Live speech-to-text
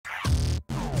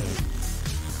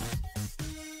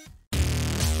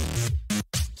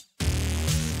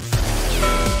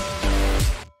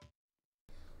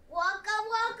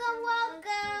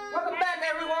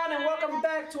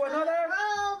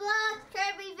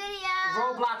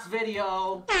Roblox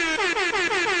video.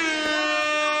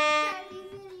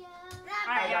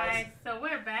 Alright guys, so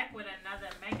we're back with another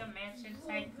Mega Mansion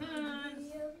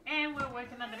Tycoon, and we're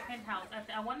working on the penthouse.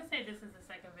 I want to say this is the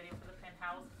second video for the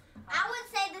penthouse. I would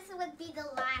say this would be the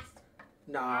last.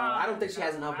 No, I don't think she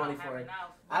has enough money for it.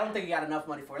 I don't think you got enough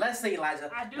money for it. Let's see, Elijah.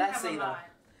 I do Let's have see, a lot.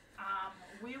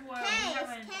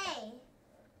 It's K.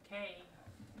 K.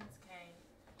 It's K.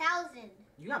 1,000.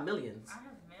 You got millions. I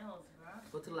have mills, bro.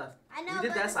 Go to the left. I know. We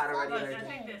did that side already. Look, I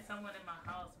think there's someone in my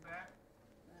house, bro.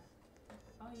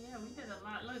 Oh yeah, we did a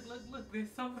lot. Look.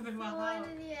 There's someone in my house.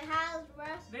 In your house, bro.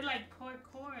 They like poured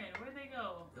corn. Where'd they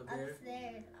go?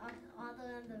 Upstairs, all the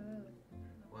way on the roof.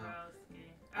 Wow.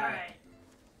 Alright.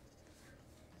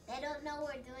 They don't know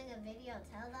we're doing a video.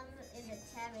 Tell them in the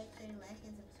chat, make sure you like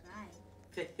and subscribe.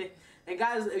 And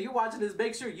guys, if you're watching this,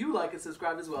 make sure you like and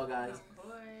subscribe as well, guys. Oh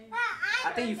boy.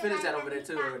 I think you finished that over there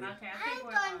too already. Okay, I think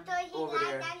we're on. Over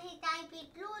there. Yep.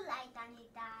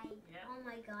 Oh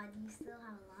my god, you still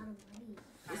have a lot of money.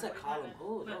 What's that column?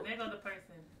 Oh, Look, no. there go the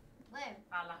person. Where?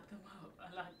 I locked them out.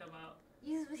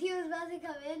 He was about to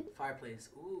come in. Fireplace.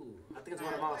 Ooh, I think it's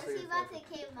one of mom's Was he favorite. about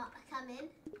to come in?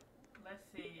 Let's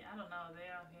see. I don't know.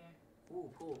 They're out here. Ooh,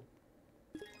 cool.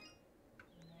 Nice.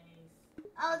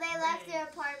 Oh, they left your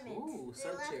apartment. Ooh, they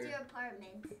left chair. your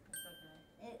apartment. It's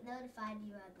okay. It notified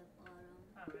you at the bottom.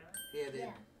 Oh really? Yeah, it did.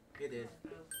 Yeah. It did.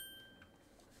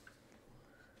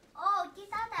 Oh,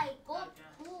 kita tayo go Okay.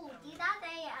 pool. Kita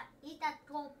tayo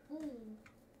go pool.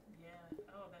 Yeah.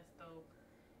 Oh, that's dope.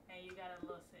 And you got a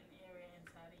little sitting area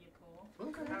inside of your pool.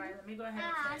 Okay. All right. Let me go ahead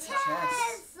and finish.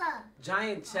 Chess!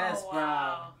 Giant chest, Oh, bro.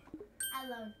 wow. I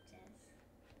love chess.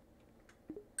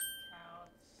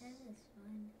 Couch. Chess is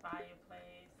fun.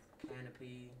 Fireplace.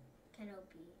 Canopy.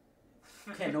 Canopy.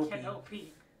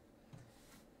 Canopy.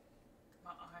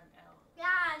 My RML.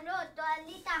 Yeah, no,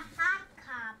 Dolita hot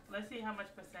cup. Let's see how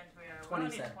much percent we are.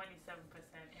 27. We're only 27%.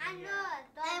 I know.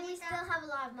 And we still have a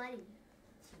lot of money.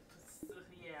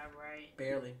 Yeah, right.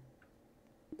 Barely.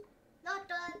 No,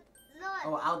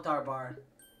 Oh, outdoor bar.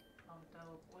 Oh,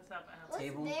 dope. What's up, Al?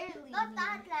 Table. Not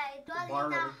that like Bar Dolita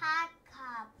really. hot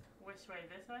cup. Which way?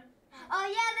 This way? Oh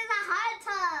yeah, there's a hot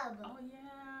tub. Oh,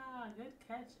 yeah. Good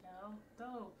catch, Al.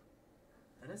 Dope.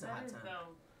 That is a That hot is time.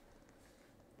 dope.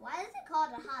 Why is it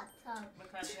called a hot tub?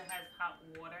 Because it has hot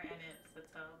water and it's a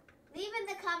tub. Leave in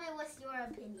the comment what's your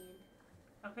opinion.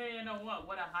 Opinion on what?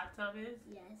 What a hot tub is?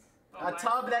 Yes. Oh, A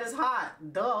tub that is hot.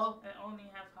 Duh. It only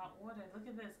have hot water. Look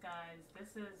at this, guys.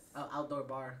 This is Outdoor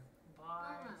bar.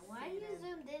 bar. Why are you seating.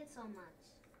 zoomed in so much?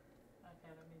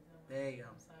 Okay, let me zoom in. There you go.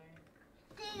 I'm sorry.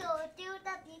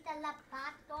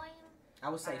 I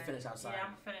would say Alright. finish outside. Yeah,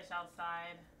 I'm gonna finish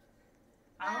outside.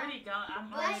 I'm already Guys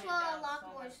already will down unlock so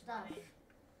more much stuff. money.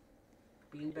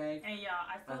 Beanbag. And y'all,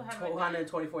 I still A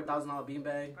haven't $224,000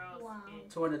 beanbag. Bro, Wow.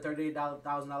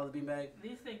 $238,000 beanbag.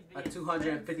 These things be A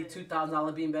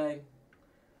 $252,000 beanbag.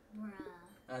 Bruh.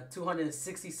 A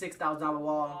 $266,000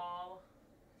 wall. wall.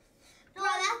 No,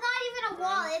 that's not even a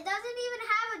wall. It doesn't even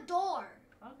have a door.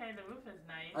 Okay, the roof is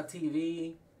nice. A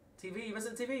TV. TV. What's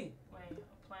a TV? Wait,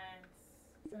 plants.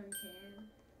 Sun chair.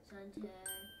 Sun chair.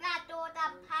 Can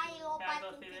I go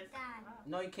see this? Wow.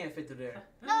 No, you can't fit through there.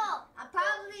 No, a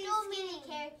probably skinny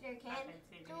character can. Okay,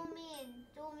 TV. Do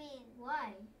mean.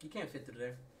 Why? You can't fit through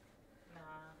there. Nah.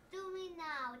 Do me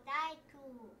now.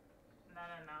 Tycoon.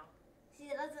 No. She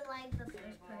doesn't like the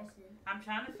first Table. person. I'm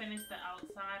trying to finish the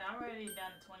outside. I already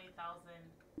done 20,000.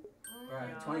 Oh my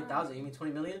Right. God. 20,000. You mean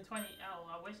 20 million? 20. Oh,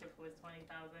 I wish it was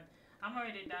 20,000. I'm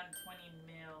already done 20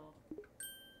 mil.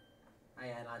 Oh,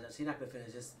 yeah, Elijah. She's not gonna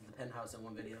finish just the penthouse in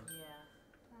one video. Yeah.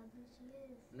 Probably she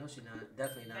is. No, she's not.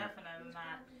 Definitely not. Definitely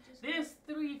not. Probably just There's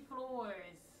 3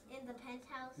 floors. in the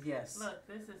penthouse. Yes. Look,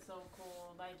 this is so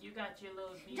cool. Like, you got your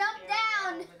little beach Jump area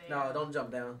down! over there. No, don't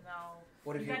jump down. No.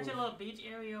 What if You got your little beach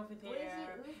area over What is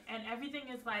there. it? And everything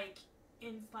is like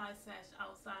inside /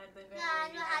 outside living Yeah, area. I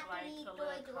You know have how like to a eat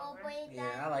little cover.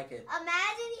 Yeah, I like it.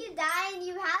 Imagine you die and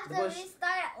you have The to bush-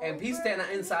 restart over. And please stand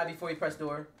inside before you press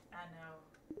door. I know.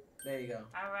 There you go.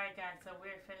 Alright guys, so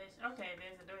we're finished. Okay,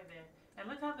 there's a door there. And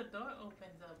look how the door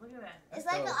opens up. Look at that. It's That's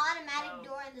like an dope. automatic So,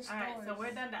 door in the stores. Alright, so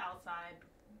we're done the outside.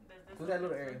 Does this Who's that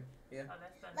little open area? too? Yeah. Oh,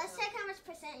 that's done Let's too. check how much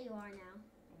percent you are now.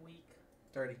 Weak.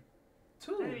 30.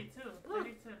 32.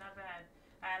 32, not bad.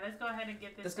 Alright, let's go ahead and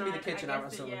get this This gonna be the done. kitchen, I I'm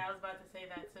guess assuming. Yeah, I was about to say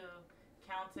that too.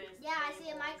 Counters. Yeah, I see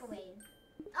a tables. microwave.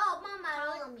 Oh, Mama,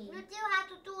 follow me. You still have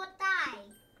to do a tie.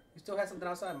 You still have something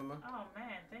outside, Mama. Oh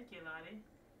man, thank you, Lottie.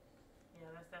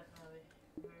 Yeah, that's definitely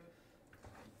roof.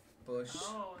 Bush.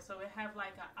 Oh, so we have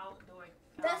like an outdoor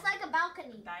There's like a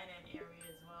balcony. dining area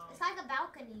as well. It's like a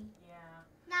balcony. Yeah.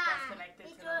 Nah. That's connected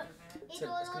to the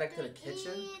living. It's connected to the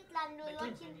kitchen? The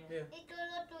kitchen, yeah.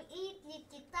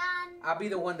 I'll be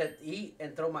the one that eat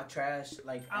and throw my trash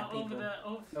like at people.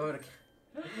 Over the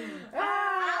I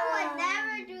would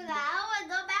never do that. I would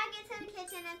go back into the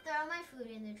kitchen and throw my food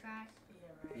in the trash.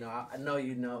 Yeah, right. No, I know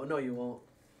you know. No, you won't.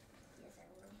 Yes, I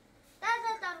will. That's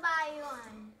a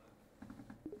tambayon.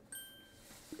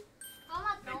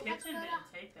 The kitchen didn't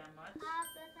take that much.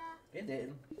 It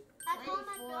didn't.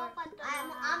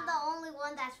 I'm the only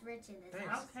one that's rich in this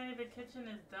house. Okay, the kitchen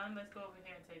is done. Let's go over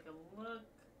here and take a look.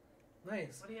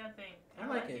 Nice. What do y'all think? I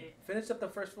like it. Finish up the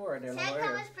first floor right there. Check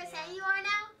how much percent you are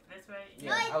now? This way?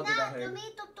 Yeah, I'll do that here.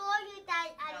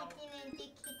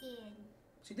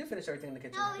 She did finish everything in the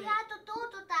kitchen. No, we had to do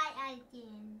that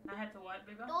again. I had to what,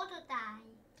 baby? There was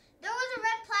a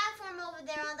red platform over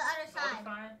there on the other side.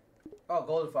 Goldify? Oh,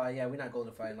 Goldify. Yeah, we're not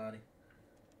Goldify, Lottie.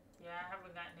 Yeah, I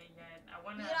haven't gotten it yet. I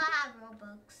wanna. You don't have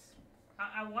Robux.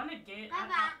 I wanna get.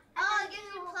 Oh, it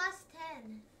gives you plus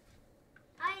 10.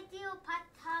 I do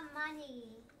part-time money.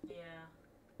 Yeah.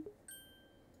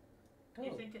 Oh.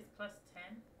 You think it's plus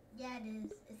 10? Yeah, it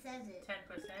is. It says it.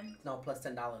 10%? No, plus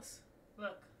 $10.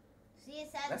 Look. See,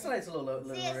 it says That's it. a nice little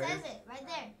See, it rare. says it right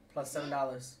there. Plus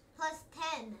 $7. Plus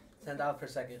 10. $10 per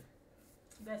second.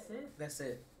 That's it? That's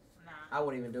it. Nah. I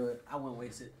wouldn't even do it. I wouldn't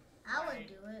waste it. I would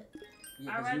do it.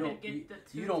 Yeah, I'd 'cause rather you don't, get the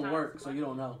you don't work, so money. you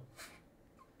don't know.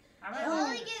 It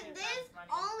only gives this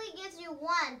only gives you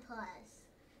 1 plus.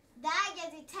 That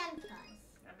gives you 10 plus.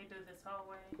 Let me do this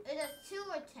hallway. It is 2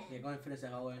 or 10. Yeah, go ahead and finish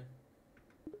that hallway.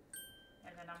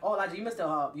 And then I'm. Oh, Elijah, you missed the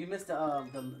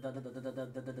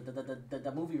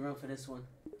movie room for this one.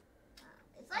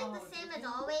 It's like the same as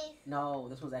always. No,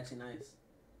 this one's actually nice.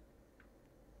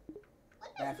 What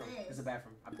is Bathroom. this? It's a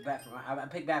bathroom. I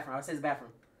picked bathroom. I say it's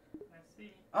bathroom. Let's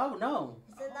see. Oh no.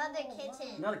 It's another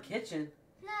kitchen. Another kitchen.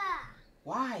 Nah.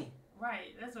 Why?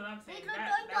 Right, that's what I'm saying.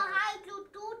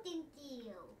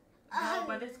 No,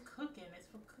 but it's cooking. It's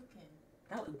for cooking.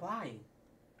 Why?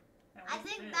 And I what's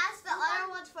think this? that's the other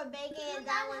one's for baking and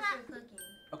that one's for cooking.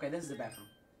 Okay, this is the bathroom.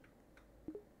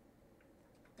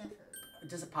 Definitely.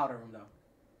 Just a powder room though.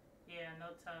 Yeah, no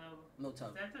tub. No tub.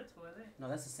 Is that the toilet? No,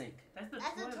 that's a sink. That's the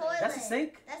That's toilet. a toilet. That's a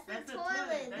sink? That's That's the the toilet.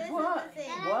 toilet. This That's What? is the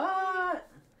sink. What?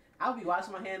 I'll be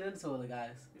washing my hand in the toilet,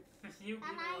 guys. You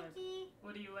doing?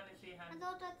 What do you want to see, honey?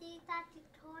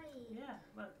 Yeah,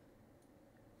 look.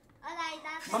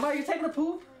 Mama, you taking a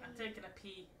poop? I'm taking a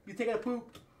pee. You taking a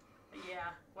poop? Yeah.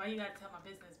 Why you gotta tell my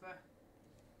business, bro?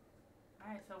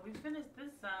 Alright, so we finished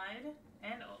this side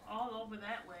and all over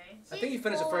that way. I think you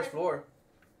finished the first floor.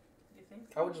 You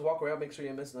think so? I would just walk around, make sure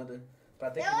you miss nothing.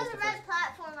 But I think There you was missed a the red first.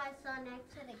 platform I saw next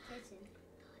to the kitchen.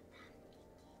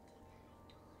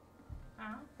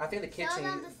 Huh? I think the Show kitchen.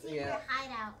 them the secret Yeah.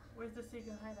 hideout. Where's the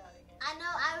secret hideout again? I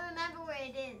know, I remember where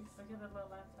it is. Look at the little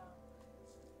laptop.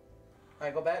 All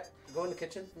right, go back. Go in the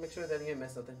kitchen. Make sure that you didn't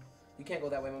miss nothing. You can't go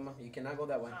that way, Mama. You cannot go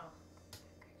that way. Oh.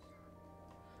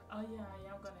 Oh yeah,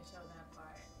 I'm gonna show that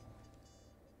part.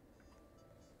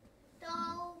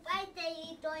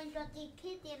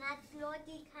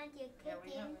 Yeah,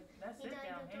 we have it. That's it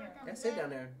down here. That's it down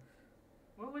there.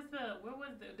 Where was the,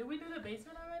 did we do the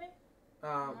basement already?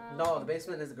 No, the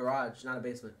basement is the garage, not a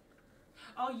basement.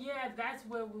 Oh yeah, that's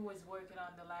where we was working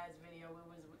on the last video. We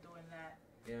was doing that.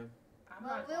 Yeah. I'm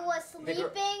Well, not we going- were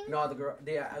sleeping. No, the garage.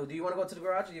 Yeah. Do you want to go to the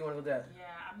garage or do you want to go there? Yeah,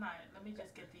 I'm not. Let me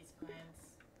just get these plans.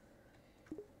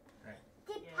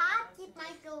 The Yeah, party that's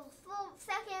might go full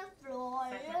second floor.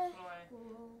 Second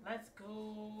floor. Let's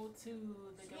go to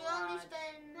the We only garage.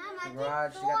 spend The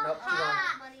garage. You got nope.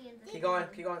 money in the Keep going.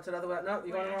 Keep going to the other way. No,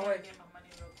 you're going the wrong way. Get my money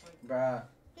real quick. Bruh.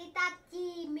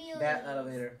 $30 That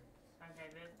elevator. Okay,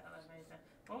 this elevator.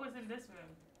 What was in this room?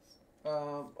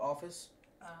 Office.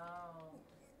 Oh.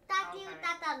 Tati Okay.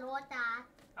 tata lota.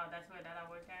 Oh, that's where that I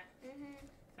work at?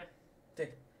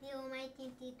 You might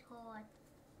think the toy.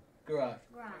 Garage.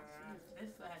 Garage. This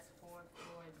has 4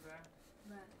 floors, bro.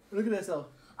 Look at that stuff.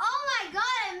 Oh my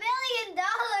god, $1 million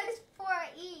for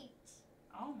each.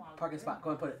 Oh my Parking spot. Go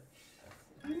and put it.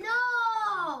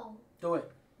 No! Do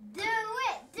it. Do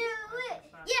it! Do it!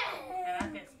 And Yeah! I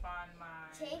can spawn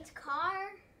my... Change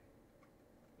car.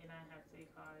 You know, I have 3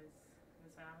 cars.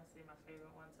 So I'm gonna see my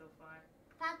favorite one so far.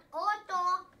 That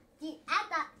auto, the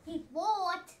other, the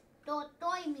boat, the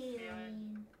toy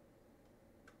million.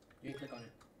 You can click on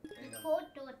it. There you go.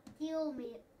 Photo,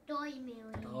 toy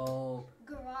million. Dope.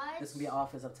 Garage. This will be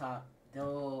office up top.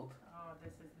 Dope. Oh,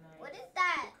 this is nice. What is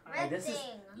that Hey, red this is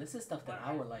thing? this is stuff that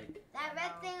I would like. That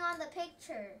red thing on the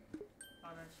picture. Oh,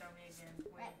 Hold on, show me again.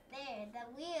 Right there, the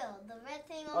wheel, the red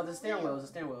thing on Oh, the steering wheel. It's a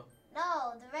steering wheel.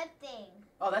 No, the red thing.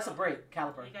 Oh, that's a brake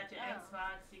caliper. You got your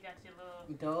Xbox. You got your little.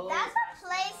 Dope. That's a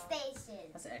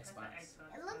PlayStation. That's an Xbox.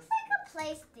 It looks like a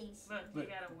PlayStation. Look, you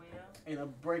got a wheel. And a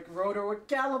brake rotor with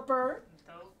caliper.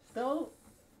 Dope. Dope.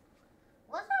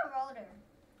 What's a rotor?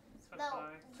 It's for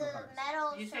cars. The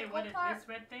metal You say circle what is part? this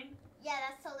red thing? Yeah,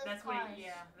 that's to lift That's cars. where,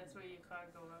 yeah, that's where your car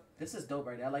go up. This is dope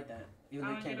right there. I like that. Even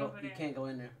though How you do I can't get go, over you there? can't go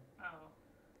in there. Oh,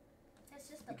 It's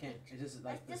just You a can't. picture. It's just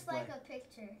like It's just display. like a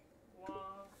picture.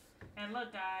 whoa. And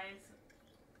look, guys,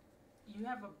 you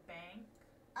have a bank.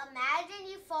 Imagine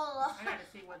you fall off. I gotta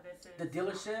see what this is. The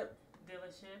dealership.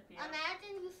 Dealership, yeah.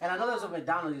 Imagine you fall And I know there's a off.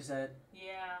 McDonald's. You said.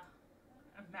 Yeah.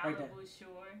 Right there. Malibu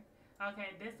Shore. Okay,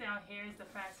 this out here is the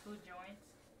fast food joint.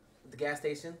 The gas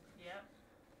station. Yep.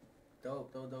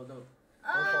 Dope. Dope. Dope. Dope.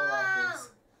 Oh. Don't fall off this.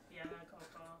 Yeah, I'm gonna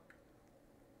call.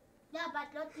 Yeah,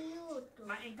 but not you.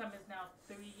 My income is now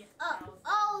 3,000.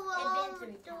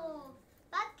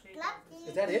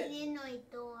 Is that it? Yeah, I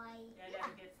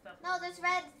gotta get stuff. No, this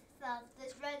red stuff.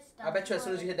 This red stuff. I bet you as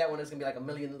soon as you hit that one, there's gonna be like a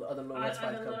million other little red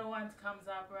spots the come. little ones comes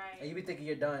up, right? And you be thinking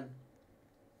you're done.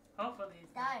 Hopefully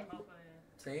it's Done. not. Hopefully.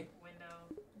 See? Window.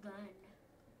 Done.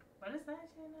 What is that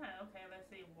shit not? Okay, let's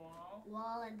see. Wall.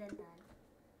 Wall and then done.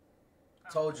 Oh,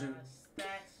 Told you. gosh.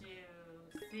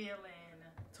 Statue. Ceiling.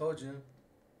 Told you.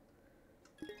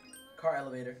 Car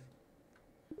elevator.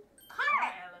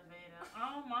 Car elevator.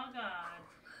 Oh my god.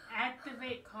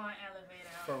 Activate car elevator.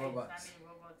 For Okay, Robux. So I need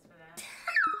Robux for that.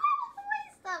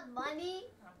 Waste of money.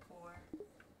 I'm poor.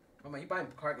 Mama, you buying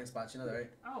parking spots, you know that, right?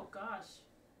 Oh gosh.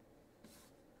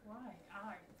 Why?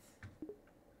 Art.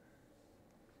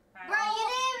 Bro, you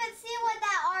didn't even see what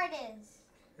that art is.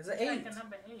 It's an It's 8. like a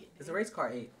number 8. It's a race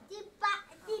car 8. The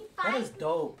That is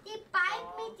dope. The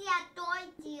bike with the toy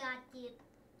tip.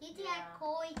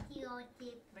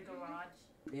 The garage.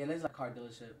 Yeah, there's a car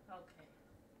dealership. Okay.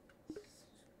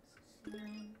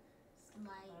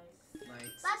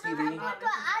 Lights, But we TV. put the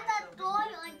other toy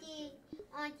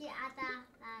on the other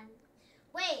hand.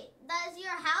 Wait, does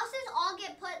your houses all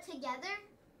get put together?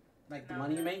 Like the No.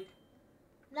 money you make?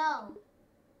 No.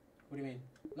 What do you mean?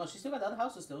 No, she still got the other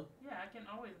houses still. Yeah, I can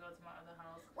always go to my other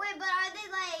house. Wait, but are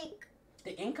they like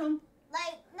The income?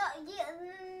 no?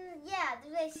 Yeah. Do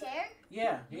they share?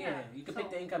 Yeah. Yeah. You can So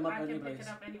pick the income up I any can pick place.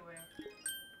 it up anywhere.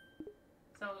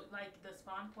 So, like, the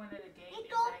spawn point of the game is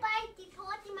Ito like... pa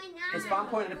ito my The spawn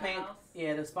point of the bank.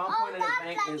 Yeah, the spawn point of the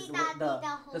bank is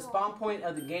the spawn point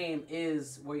of the game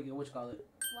is where you get what you call it.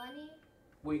 Money?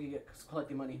 Where you can get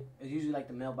collecting money. It's usually like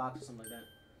the mailbox or something like that.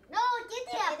 No, get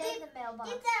that mailbox.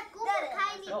 Get that Google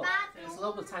tiny Oh, bathroom. it's a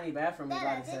little tiny bathroom. Dada,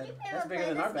 Everybody did said you that's ever bigger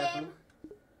play than our this bathroom.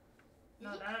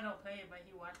 No, that I don't play it, but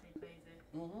he watched me play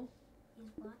it. Mhm.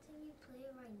 He's watching you play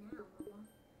right now, Mama.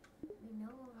 We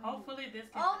know. Hopefully this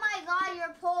can... Oh my God,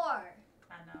 you're poor.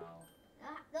 I know.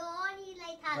 The only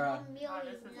like has Bruh. a million. Oh,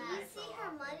 this is You nice see little her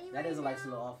office. money That right is a nice now?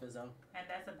 little office though. And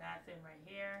that's a bathroom right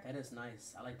here. That is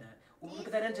nice. I like that. Ooh, look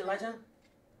at that engine, Elijah.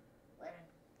 What?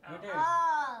 Oh. Right there.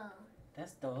 Oh.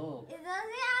 That's dope. Does it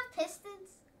have pistons?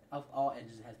 Of all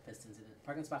engines, it has pistons in it.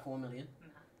 Parking spot for $1 million.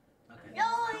 Nah. Okay. No,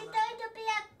 it's going to be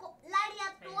a Laria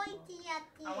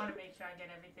I want to make sure I get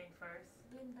everything first.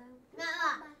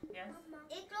 Mama, Yes?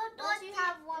 it don't you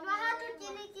have one. You have to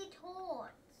delete it all.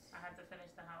 I have to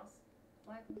finish the house.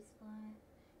 Parking spot.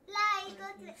 Like, go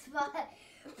to the spot.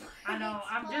 I know.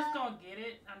 I'm just going to get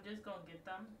it. I'm just going to get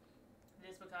them.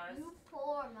 Just because. You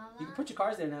poor, Mama. You can put your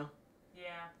cars there now.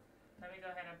 Yeah. Let me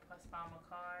go ahead and spawn my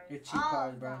cars. Your cheap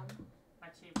cars, bro. My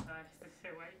cheap cars.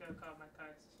 Why are you going to call my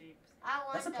cars cheap? I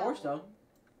want That's a Porsche though.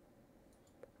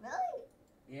 Really?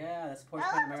 Yeah, that's a Porsche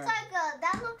Panamera.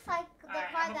 That looks like the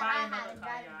Alright, car I'm that going to buy I another had.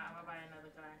 car, y'all. I'm going to buy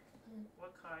another car.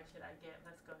 What car should I get?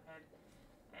 Let's go ahead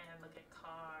and look at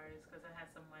cars because I have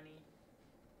some money.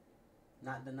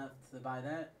 Not enough to buy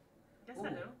that. Yes, Ooh, I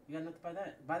do. You got enough to buy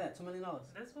that. Buy that, $2 million.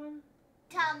 This one?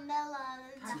 $10 million.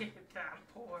 I'm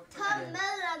poor. For $10 that.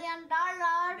 million.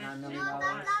 $9 million.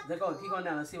 They go. Keep going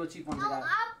down. Let's see what cheap ones they No, got.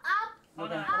 up.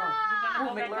 Hold Okay, on. hold on. We're Oh, gonna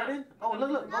go back McLaren? up. Oh, look,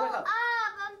 go No, back up.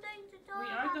 I'm going to We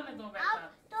are going to go back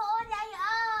up. To already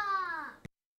up.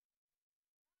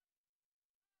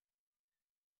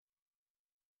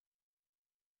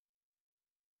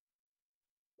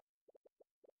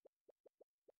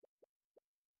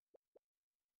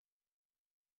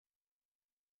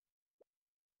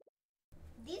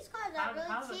 These cars are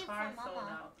How's really the cheap car for sold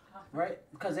Mama. out? Right?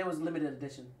 Because it was limited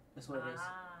edition. That's what it is.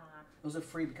 Ah. Those are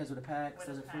free because of the packs. With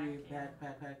Those the are free. pack,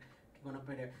 Pack. Keep going up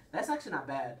right there. That's actually not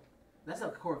bad. That's a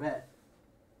Corvette.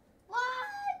 What?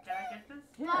 Can I get this?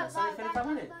 Yeah, it's only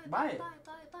 5,500. Buy it. But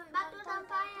you don't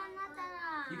buy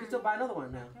another. You can still buy another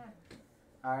one now. Yeah.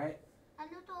 All right.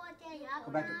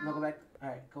 Go back. No, go back. All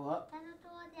right, go up. Yes,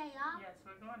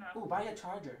 we're going up. Ooh, buy a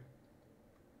charger.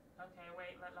 Okay,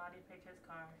 wait. Let Lottie pick his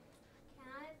car. Can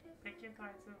I Pick your car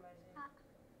too, Reggie.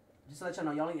 Just to let you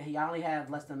know, y'all only have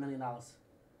less than $1 million. Okay,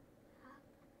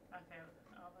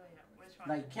 all the way up. Which one?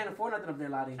 Like, you can't afford nothing up there,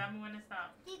 Lottie. Tell me when to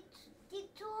stop.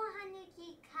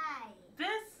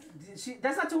 This?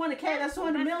 That's not 200K. That's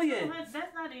 200 million.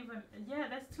 That's not even. Yeah,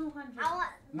 that's 200 million.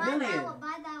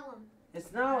 Buy that one.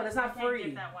 It's no, that's not free.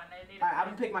 Get that one. Alright, I'm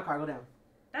gonna pick my car. Go down.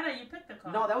 Dada, you picked the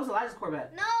car. No, that was Elijah's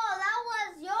Corvette. No, that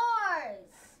was yours.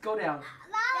 Go down.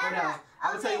 Go down.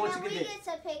 I'm gonna tell you what you can get. Get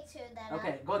a picture then.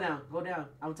 Okay, go down. Go down.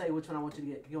 I'm gonna tell you which one I want you to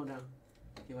get. Keep going down.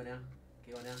 Keep going down.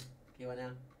 Keep going down. Keep going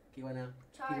down. Keep going down.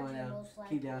 Keep going down.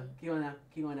 Keep down. Keep going down.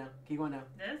 Keep going down. Keep going down.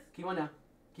 This? Keep going down.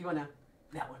 Keep going down.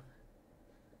 That one.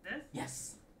 This?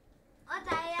 Yes.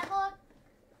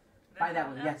 Buy that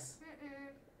one. Yes.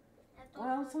 Well,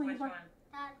 I was telling you Which about.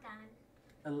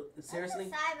 one?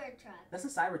 Seriously? That's a Cybertruck. That's a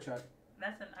Cybertruck.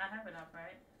 That's an. I have it up,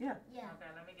 right? Yeah. Yeah.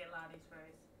 Okay, let me get Lottie's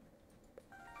first.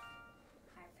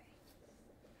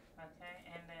 Okay,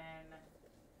 and then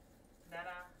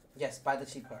Dada. Yes, buy the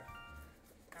cheap car.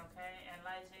 Okay, and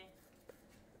Elijah.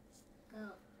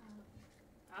 Go.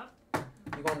 Up.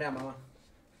 You're going down, Mama.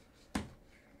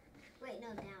 Wait, no,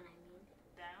 down, I mean.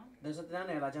 Down. There's nothing down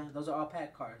there, Elijah. Those are all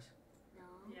packed cars. No.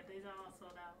 Yeah, these are all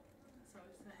sold out. So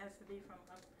it has to be from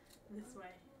up this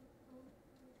way.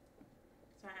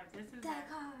 So I have this is That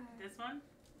car. this one.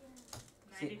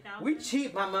 See, 90,000. we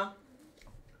cheap, Mama.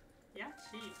 Yeah,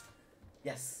 cheap.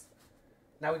 Yes.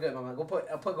 Now we good, Mama. Go put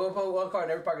one car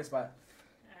in every parking spot.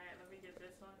 Alright, let me get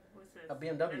this one. What's this? A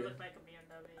BMW. It looks like a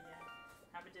BMW,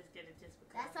 yeah. I would just get it just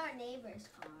because. That's our neighbor's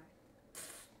car.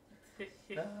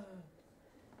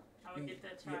 I would get the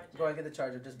Charger. Go ahead and get the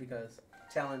Charger just because.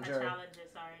 Challenger. A Challenger,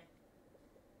 sorry.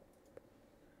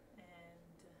 And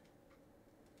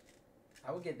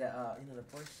I would get the the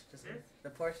Porsche. Just this? the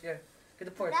Porsche, yeah. Get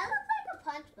the Porsche. That looks like a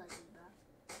punch buggy, bro.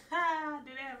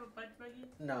 do they have a punch buggy?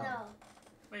 No.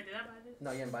 Wait, did I buy this?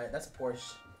 No, you didn't buy it. That's a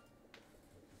Porsche.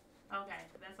 Okay,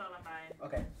 that's all I'm buying.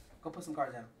 Okay. Go put some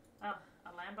cars down. Oh, a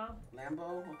Lambo?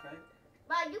 Lambo, okay.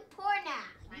 But you poor now.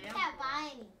 I You am can't poor. buy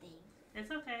anything.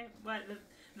 It's okay. But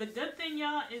the good thing,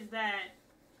 y'all, is that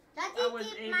That's I was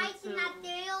it. able My to...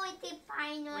 material is the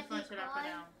final. Which one should I put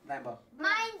down? Lambo.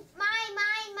 Mine.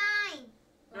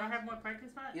 Do I have more parking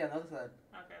spots? Yeah, another side.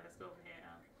 Okay, let's go over here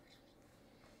now.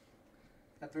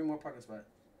 Got 3 more parking spots.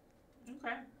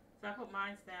 Okay. So I put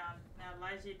mine down. Now,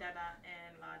 Elijah, Dada,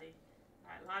 and Lottie.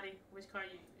 All right, Lottie, which car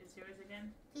is yours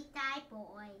again? The type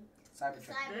boy.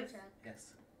 Cybertruck. Cybertruck.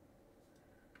 Yes.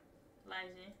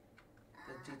 Elijah.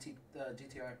 The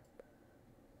GTR.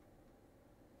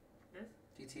 This?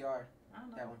 GTR. I don't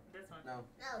know. That one. This one. No.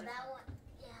 No, that one.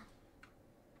 Yeah.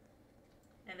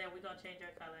 And then we're going to change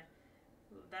your color.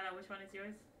 Dada, which one is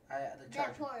yours? The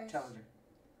Charger. Porsche. Challenger.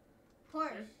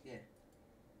 Porsche. Yeah.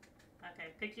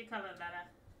 Okay, pick your color, Dada.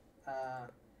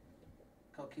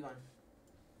 Keep on.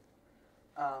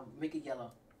 Make it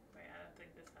yellow. Wait, I don't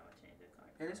think this is how I change the car.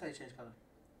 Yeah, this is how you change color. I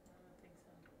don't think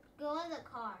so. Go in the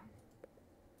car.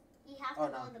 You have Oh,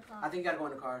 to no. go in the car. I think you gotta go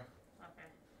in the car. Okay.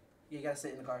 Yeah, you gotta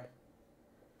sit in the car.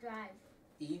 Drive.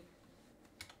 E.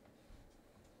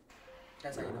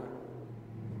 That's how you do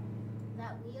it.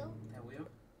 That wheel. That wheel.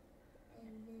 And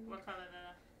then What color,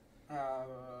 Dada?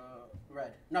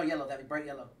 Red. No, yellow. That'd be bright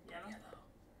yellow. Yellow?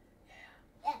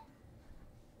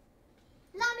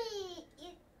 Lami,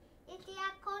 iti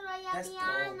ako roya That's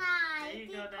piana. There you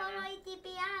Iti go, ko Dada. roya iti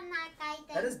piana kahit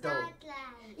That is dope.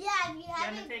 Yeah, if you You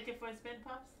have want to it. take it for a spin,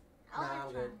 Pops? Nah,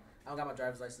 I'm good. I don't got my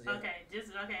driver's license yet. Okay,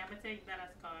 I'm gonna take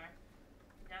Dada's car.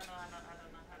 Y'all know I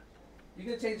don't know how to. You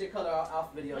can change your color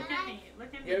off video. Look at me.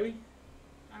 Look at me. Hear me?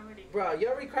 Already. Bro, you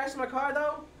already crashed my car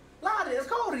though? Lottie, it's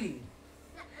Cody.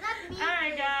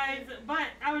 Alright guys, but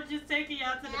I was just taking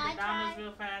y'all to the Can I McDonald's try?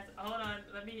 real fast. Hold on,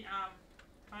 let me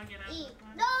I'll get out. Eat.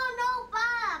 No,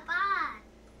 pa.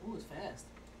 Ooh, it's fast.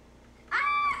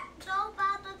 No,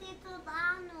 pa, to dito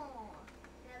dano.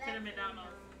 To the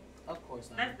McDonald's. Of course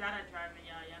not. That's Dada driving,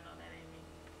 y'all. Y'all know that ain't me.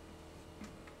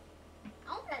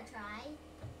 I'm gonna try.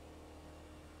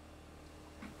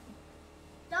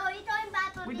 So, you're going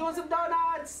back to We doing some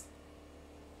donuts.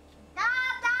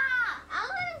 Dada! I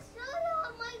wanna show you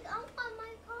on my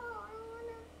car. I don't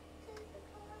wanna take the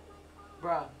color of my car.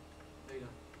 Bro, there you go.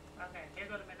 Okay, here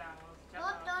go to McDonald's. Jump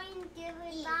What out. doing to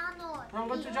McDonald's? Bro,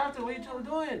 what you dropped? What you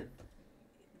doing?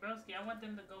 Broski, I want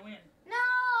them to go in.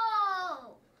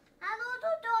 No! I don't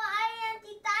do I am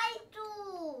the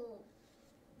title.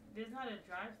 There's not a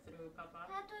drive-through,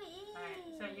 Papa. Have to eat. Alright,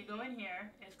 so you go in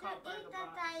here. It's called Burger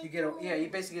Box. You get you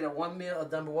basically get a one meal,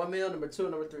 number 1 meal, number 2,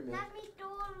 number 3 meal. Let me do it.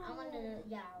 I want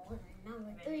a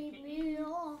number 3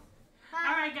 meal.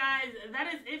 Alright guys,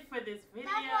 that is it for this video.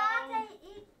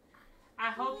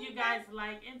 I hope you guys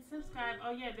like and subscribe.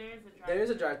 Oh yeah, there is a drive-through. There is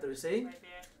a drive-through, see? Right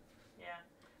there.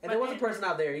 Yeah. And there was a person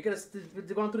out there. You could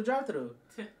have gone through the drive-through.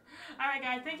 Alright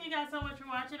guys, thank you guys so much for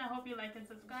watching. I hope you like and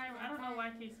subscribe. I don't know why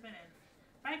I keep spinning.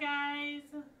 Bye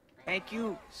guys. Thank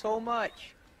you so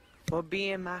much for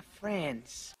being my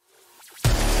friends.